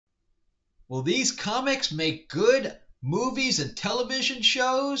Will these comics make good movies and television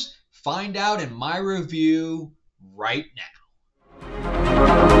shows? Find out in my review right now.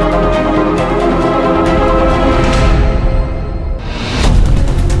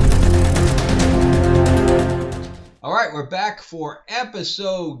 All right, we're back for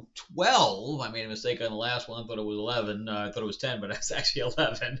episode 12. I made a mistake on the last one. I thought it was 11. I thought it was 10, but it's actually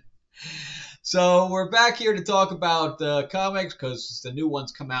 11. So we're back here to talk about comics because the new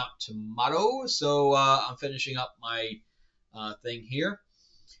ones come out tomorrow. So I'm finishing up my thing here.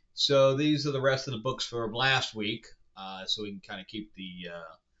 So these are the rest of the books from last week, so we can kind of keep the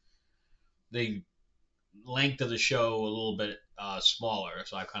length of the show a little bit smaller.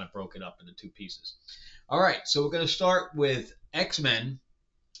 So I kind of broke it up into two pieces. All right, so we're going to start with X-Men.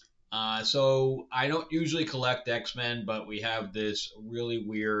 So I don't usually collect X-Men, but we have this really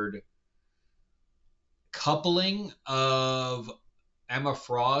weird coupling of Emma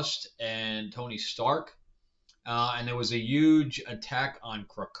Frost and Tony Stark. And there was a huge attack on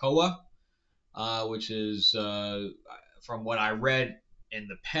Krakoa, which is, from what I read in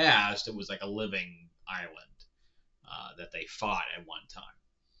the past, it was like a living island that they fought at one time.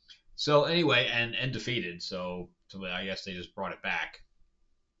 So anyway, and defeated. So I guess they just brought it back.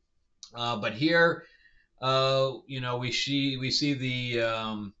 But here, we see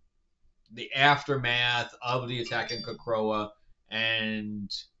the aftermath of the attack in Krakoa,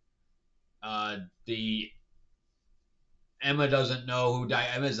 and the Emma doesn't know who died.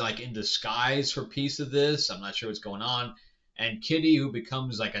 Emma's like in disguise for a piece of this. I'm not sure what's going on. And Kitty, who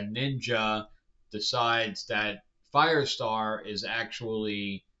becomes like a ninja, decides that Firestar is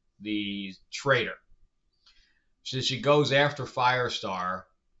actually the traitor. So she goes after Firestar,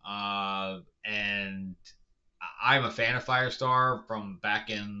 and I'm a fan of Firestar from back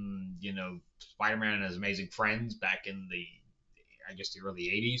in, Spider-Man and His Amazing Friends back in the early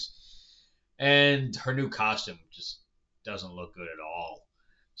 80s. And her new costume just doesn't look good at all.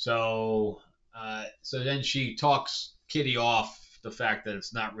 So then she talks Kitty off the fact that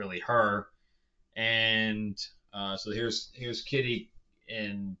it's not really her. And so here's Kitty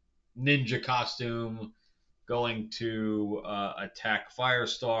in ninja costume going to attack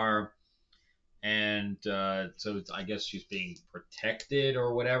Firestar. And so I guess she's being protected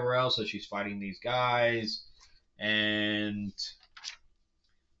or whatever else. So she's fighting these guys. And,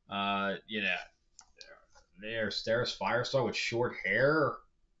 there's Firestar with short hair.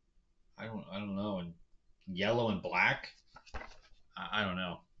 I don't know. And yellow and black. I don't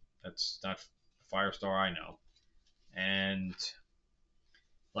know. That's not Firestar I know. And,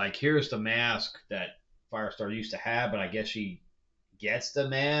 here's the mask that Firestar used to have, but I guess she gets the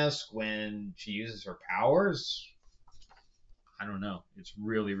mask when she uses her powers. I don't know. It's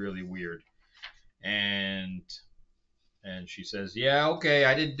really, really weird. And she says, yeah, okay,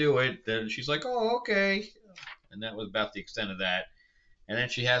 I didn't do it. Then she's like, oh, okay. And that was about the extent of that. And then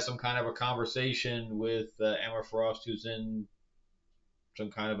she has some kind of a conversation with Emma Frost, who's in some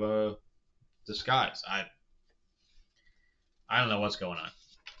kind of a disguise. I don't know what's going on.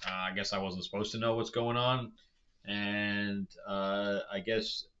 I guess I wasn't supposed to know what's going on. And I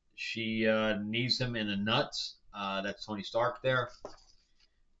guess she knees him in the nuts. That's Tony Stark there.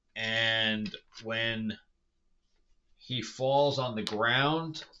 And when he falls on the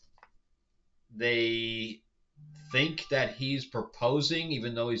ground, they think that he's proposing,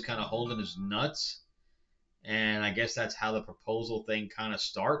 even though he's kind of holding his nuts. And I guess that's how the proposal thing kind of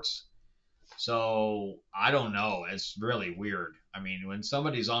starts. So I don't know. It's really weird. I mean, when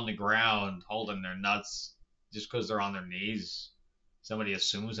somebody's on the ground holding their nuts just because they're on their knees, somebody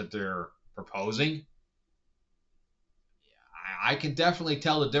assumes that they're proposing. I can definitely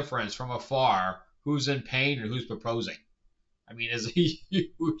tell the difference from afar who's in pain and who's proposing. I mean, there's a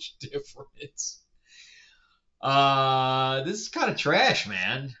huge difference. This is kind of trash,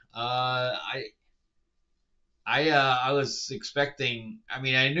 man. I was expecting. I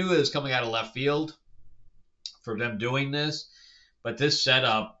mean, I knew it was coming out of left field for them doing this, but this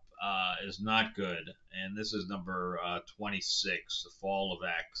setup is not good. And this is number 26, The Fall of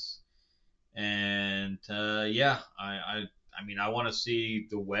X. And I mean, I want to see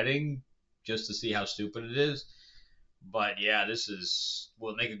the wedding just to see how stupid it is. But yeah,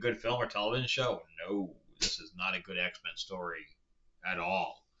 will it make a good film or television show? No, this is not a good X-Men story at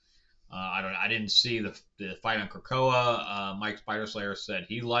all. I didn't see the fight on Krakoa. Mike Spiderslayer said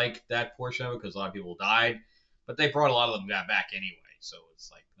he liked that portion of it because a lot of people died, but they brought a lot of them back anyway, so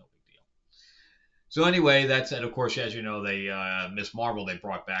it's like no big deal. So anyway, that's, and of course, as you know, they Miss Marvel they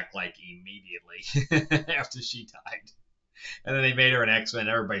brought back like immediately after she died, and then they made her an X-Men.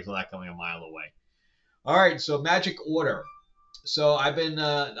 Everybody saw that coming a mile away. All right, so Magic Order. So I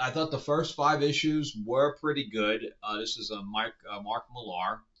thought the first 5 issues were pretty good. This is a Mark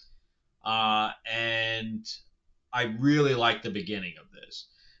Millar, and I really like the beginning of this.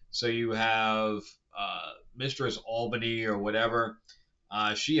 So you have Mistress Albany or whatever.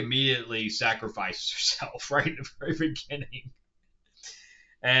 She immediately sacrifices herself right in the very beginning,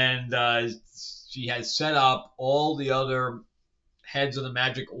 and she has set up all the other heads of the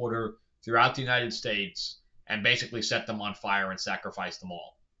Magic Order throughout the United States and basically set them on fire and sacrificed them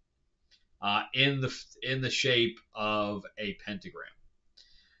all in the shape of a pentagram.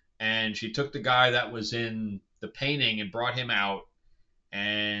 And she took the guy that was in the painting and brought him out,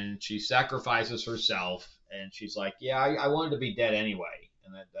 and she sacrifices herself. And she's like, "Yeah, I wanted to be dead anyway,"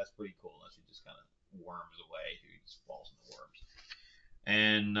 and that's pretty cool. She just kind of worms away. She just falls into worms.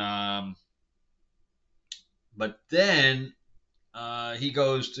 And but then he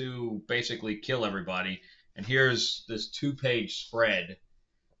goes to basically kill everybody. And here's this 2-page spread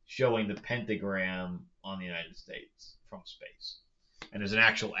showing the pentagram on the United States from space. And there's an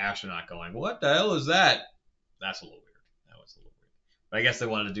actual astronaut going, "What the hell is that?" That's a little weird. That was a little weird. But I guess they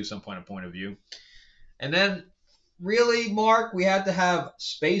wanted to do some point of view. And then, really, Mark, we had to have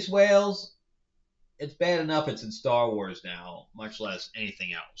space whales. It's bad enough it's in Star Wars now, much less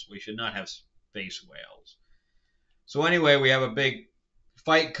anything else. We should not have space whales. So anyway, we have a big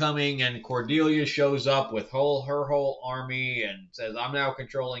fight coming, and Cordelia shows up with her whole army and says, "I'm now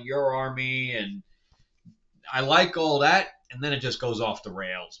controlling your army," and I like all that, and then it just goes off the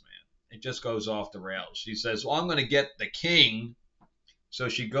rails, man. It just goes off the rails. She says, "Well, I'm going to get the king," so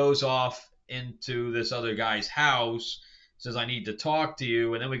she goes off into this other guy's house, says, "I need to talk to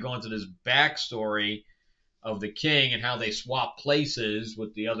you," and then we go into this backstory of the king and how they swap places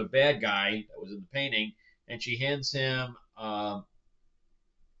with the other bad guy that was in the painting, and she hands him a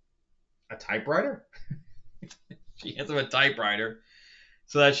typewriter. She hands him a typewriter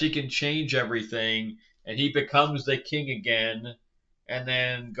so that she can change everything, and he becomes the king again, and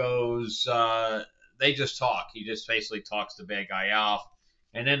then goes. They just talk. He just basically talks the bad guy off,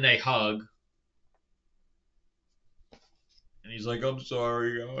 and then they hug. And he's like, "I'm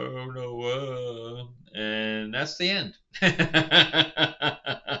sorry, I don't know," and that's the end.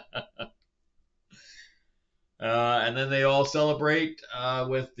 And then they all celebrate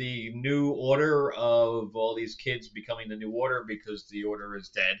with the new order of all these kids becoming the new order because the order is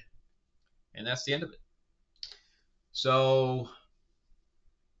dead. And that's the end of it. So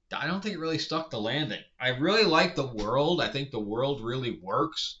I don't think it really stuck the landing. I really like the world. I think the world really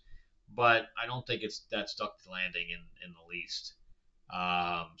works, but I don't think it's that stuck the landing in the least.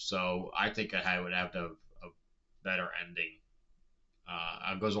 So I think I would have to have a better ending.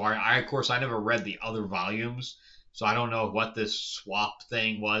 Goes of course, I never read the other volumes, so I don't know what this swap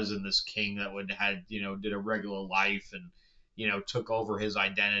thing was, and this king that did a regular life and took over his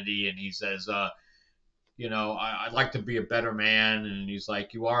identity, and he says, I'd like to be a better man, and he's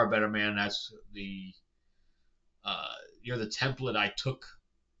like, "You are a better man. That's you're the template I took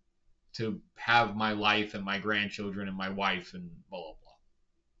to have my life and my grandchildren and my wife and blah blah blah."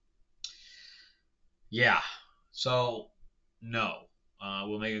 Yeah, so no.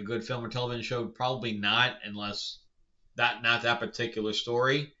 Will make a good film or television show? Probably not, unless not that particular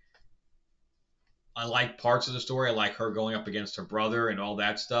story. I like parts of the story. I like her going up against her brother and all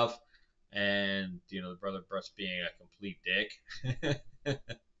that stuff, and the brother just being a complete dick.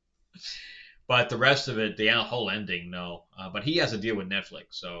 But the rest of it, the whole ending, no. But he has a deal with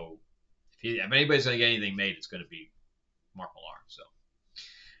Netflix, so if anybody's gonna get anything made, it's gonna be Mark Millar. So,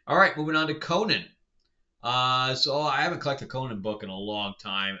 all right, moving on to Conan. So I haven't collected a Conan book in a long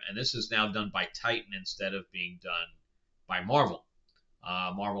time, and this is now done by Titan instead of being done by Marvel.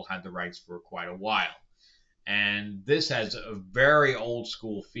 Marvel had the rights for quite a while. And this has a very old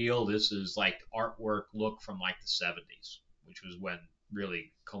school feel. This is like artwork look from like the 70s, which was when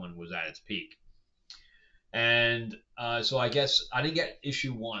really Conan was at its peak. And so I guess I didn't get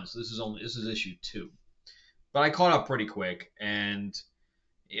issue 1, so this is issue 2. But I caught up pretty quick, and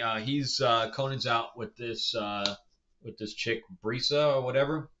Conan's out with this chick Brisa or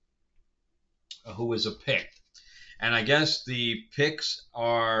whatever, who is a Pict, and I guess the Picts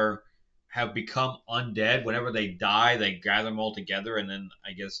have become undead. Whenever they die, they gather them all together, and then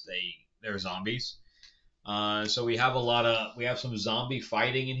I guess they're zombies. So we have some zombie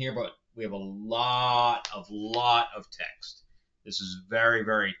fighting in here, but we have a lot of text. This is very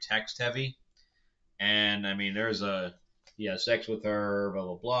very text heavy, and I mean he has sex with her, blah,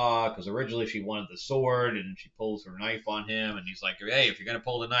 blah, blah, because originally she wanted the sword, and she pulls her knife on him, and he's like, "Hey, if you're going to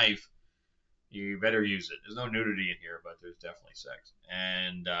pull the knife, you better use it." There's no nudity in here, but there's definitely sex.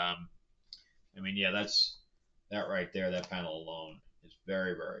 And, I mean, yeah, that's That right there, that panel alone is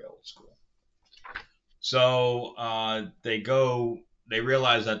very, very old school. So they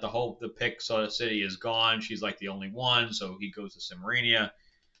realize that the Pict city is gone. She's like the only one. So he goes to Samaria,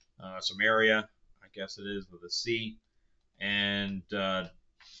 I guess it is with a C, and I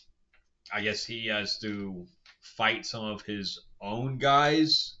guess he has to fight some of his own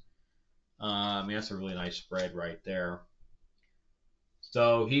guys. I mean, that's a really nice spread right there.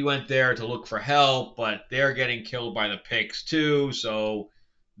 So he went there to look for help, but they're getting killed by the Picts too. So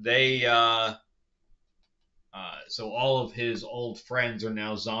they so all of his old friends are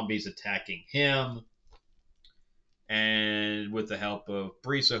now zombies attacking him, and with the help of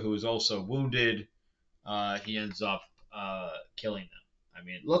Brisa, who is also wounded, he ends up killing them. I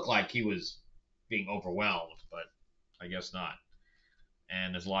mean, it looked like he was being overwhelmed, but I guess not.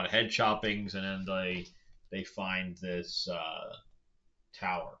 And there's a lot of head choppings, and then they find this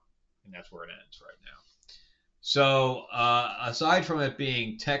tower, and that's where it ends right now. So aside from it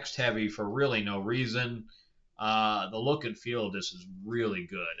being text heavy for really no reason, the look and feel of this is really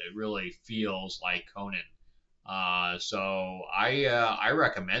good. It really feels like Conan. So I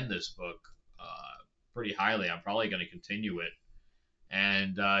recommend this book pretty highly. I'm probably going to continue it.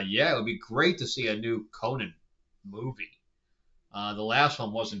 And yeah, it would be great to see a new Conan movie. The last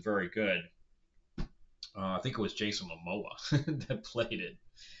one wasn't very good. I think it was Jason Momoa that played it.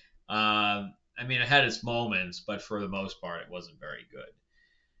 I mean, it had its moments, but for the most part, it wasn't very good.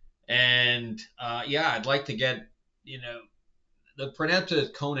 And yeah, I'd like to get, the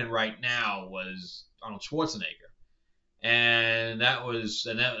preemptive Conan right now was Arnold Schwarzenegger, and that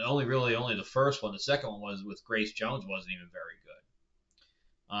only the first one. The second one was with Grace Jones, wasn't even very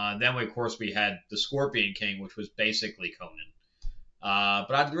good. Then of course we had the Scorpion King, which was basically Conan.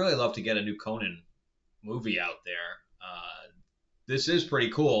 But I'd really love to get a new Conan movie out there. This is pretty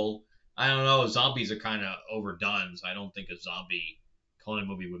cool. I don't know. Zombies are kind of overdone, so I don't think a zombie Conan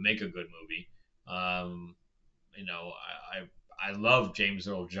movie would make a good movie. I love James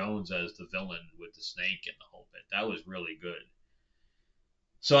Earl Jones as the villain with the snake and the whole bit. That was really good.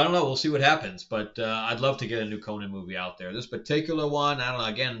 So I don't know. We'll see what happens, but I'd love to get a new Conan movie out there. This particular one, I don't know.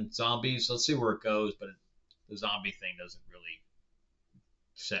 Again, zombies. Let's see where it goes, but the zombie thing doesn't really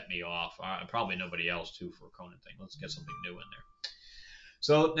set me off. Probably nobody else too for a Conan thing. Let's get something new in there.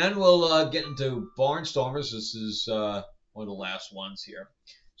 So then we'll get into Barnstormers. This is one of the last ones here.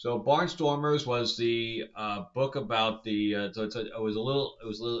 So Barnstormers was the book about the. It was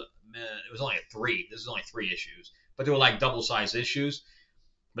only three. This is only 3 issues, but they were like double-sized issues.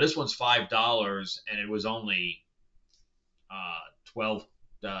 But this one's $5, and it was only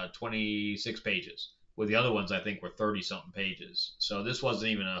 26 pages. With the other ones, I think were 30-something pages. So this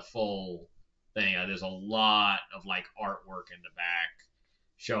wasn't even a full thing. There's a lot of like artwork in the back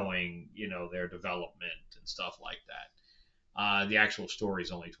showing, their development and stuff like that. The actual story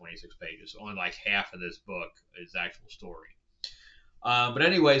is only 26 pages. So only like half of this book is actual story. But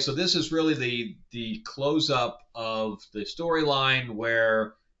anyway, so this is really the close up of the storyline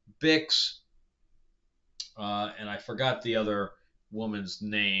where Bix, and I forgot the other woman's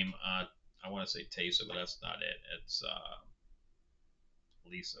name. I want to say Taysa, but that's not it. It's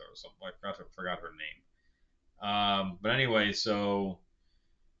Lisa or something. I forgot her name. But anyway, so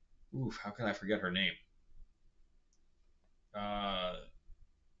how can I forget her name?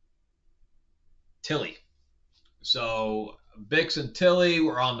 Tilly. So Bix and Tilly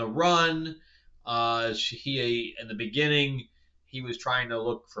were on the run. In the beginning, he was trying to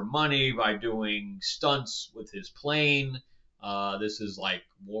look for money by doing stunts with his plane. This is like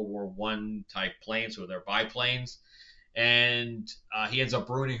World War One type planes, so they're biplanes. And he ends up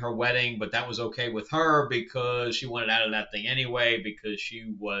ruining her wedding, but that was okay with her because she wanted out of that thing anyway because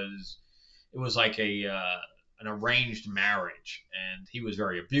it was like an arranged marriage, and he was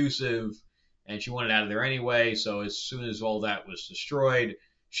very abusive, and she wanted out of there anyway. So as soon as all that was destroyed,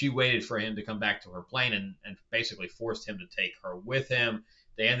 she waited for him to come back to her plane and basically forced him to take her with him.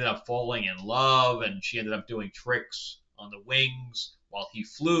 They ended up falling in love, and she ended up doing tricks on the wings while he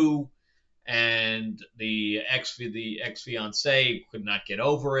flew. And the ex-fiance could not get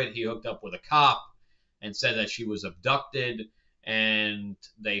over it. He hooked up with a cop and said that she was abducted, and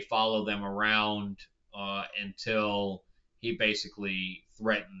they follow them around until he basically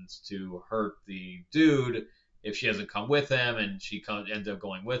threatens to hurt the dude if she doesn't come with him, and she ends up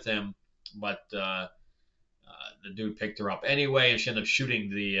going with him. But the dude picked her up anyway, and she ended up shooting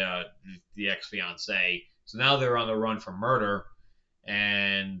the ex-fiance. So now they're on the run for murder,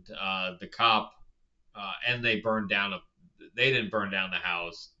 and the cop and they burned down they didn't burn down the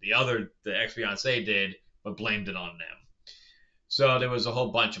house. The ex-fiance did, but blamed it on them. So there was a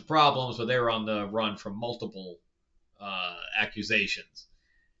whole bunch of problems, but they were on the run from multiple accusations.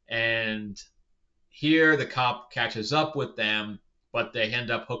 And here the cop catches up with them, but they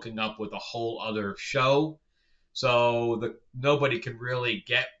end up hooking up with a whole other show. So nobody can really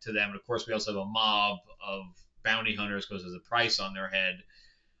get to them. And of course, we also have a mob of bounty hunters because there's a price on their head.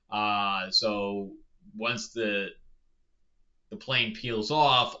 So once the plane peels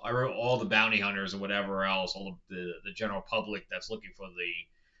off, all the bounty hunters and whatever else, all of the general public that's looking for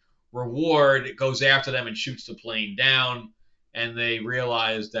the reward goes after them and shoots the plane down. And they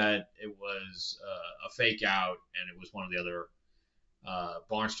realize that it was a fake out, and it was one of the other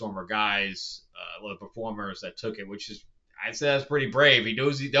Barnstormer guys, one of the performers that took it, which is, I'd say that's pretty brave. He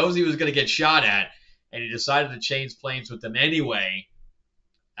knows he was going to get shot at, and he decided to change planes with them anyway.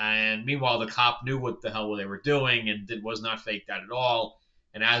 And meanwhile, the cop knew what the hell they were doing, and it was not faked out at all.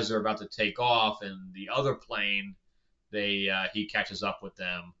 And as they're about to take off in the other plane, he catches up with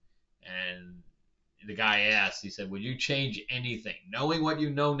them, and the guy asked, he said, would you change anything? Knowing what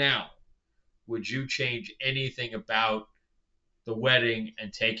you know now, would you change anything about the wedding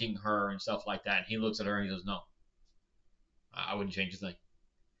and taking her and stuff like that? And he looks at her and he goes, no, I wouldn't change a thing.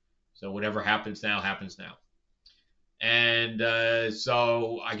 So whatever happens now, happens now. And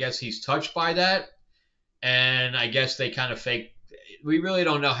so I guess he's touched by that. And I guess they kind of fake. We really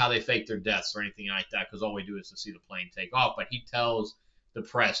don't know how they fake their deaths or anything like that, because all we do is to see the plane take off. But he tells the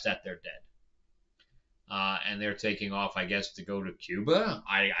press that they're dead. And they're taking off, I guess, to go to Cuba.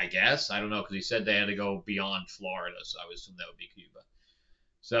 I guess. I don't know, because he said they had to go beyond Florida. So I would assume that would be Cuba.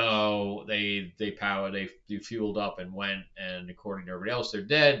 So they fueled up and went. And according to everybody else, they're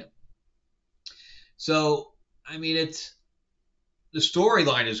dead. So, I mean, the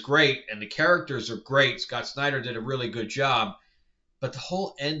storyline is great and the characters are great. Scott Snyder did a really good job, but the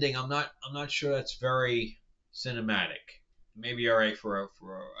whole ending, I'm not sure that's very cinematic. Maybe all right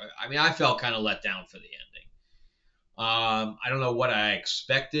I mean, I felt kind of let down for the ending. I don't know what I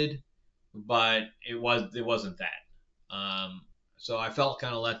expected, but it wasn't that. So I felt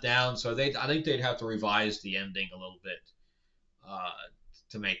kind of let down. So I think they'd have to revise the ending a little bit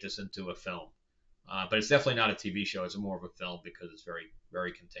to make this into a film. But it's definitely not a TV show. It's more of a film because it's very,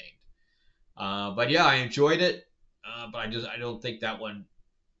 very contained. But yeah, I enjoyed it. But I don't think that one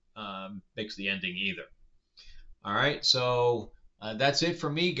makes the ending either. All right, so that's it for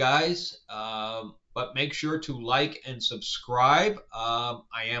me, guys. But make sure to like and subscribe.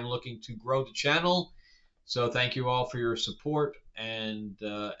 I am looking to grow the channel, so thank you all for your support and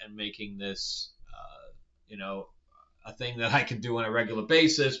making this, a thing that I can do on a regular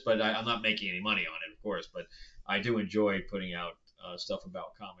basis. But I'm not making any money on it, of course. But I do enjoy putting out stuff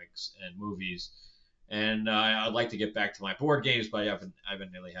about comics and movies. And I'd like to get back to my board games, but I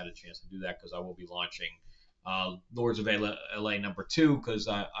haven't really had a chance to do that because I will be launching Lords of LA #2 because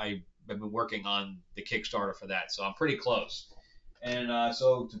I've been working on the Kickstarter for that, so I'm pretty close. And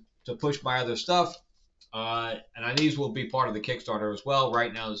so to push my other stuff, and these will be part of the Kickstarter as well.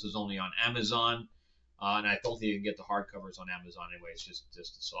 Right now, this is only on Amazon, and I don't think you can get the hardcovers on Amazon anyway. It's just the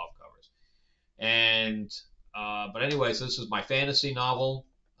soft covers. And but anyway, so this is my fantasy novel,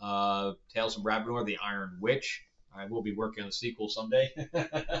 Tales from Rabnor, the Iron Witch. I will be working on a sequel someday.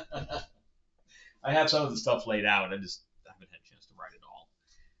 I have some of the stuff laid out. I just haven't had a chance to write it all.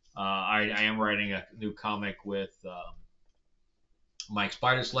 I am writing a new comic with Mike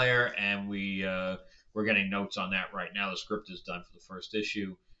Spiderslayer, and we're getting notes on that right now. The script is done for the first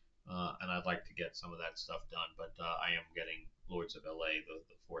issue, and I'd like to get some of that stuff done. But I am getting Lords of LA, the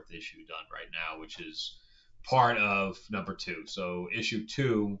 4th issue, done right now, which is part of #2. So issue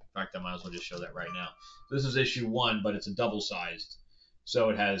 2, in fact, I might as well just show that right now. This is issue 1, but it's a double-sized.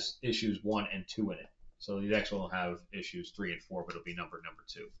 So it has issues 1 and 2 in it. So the next one will have issues 3 and 4, but it'll be numbered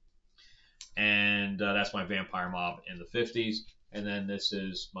 #2. And that's my Vampire Mob in the 50s. And then this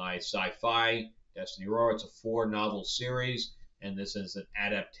is my sci-fi Destiny Roar. It's a 4-novel series, and this is an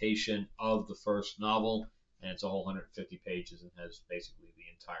adaptation of the first novel. And it's a whole 150 pages and has basically the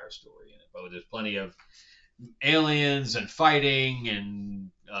entire story in it. But there's plenty of aliens and fighting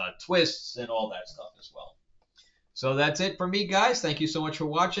and twists and all that stuff as well. So that's it for me, guys. Thank you so much for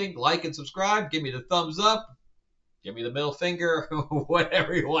watching. Like and subscribe. Give me the thumbs up. Give me the middle finger.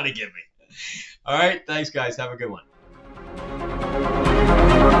 Whatever you want to give me. All right. Thanks, guys. Have a good one.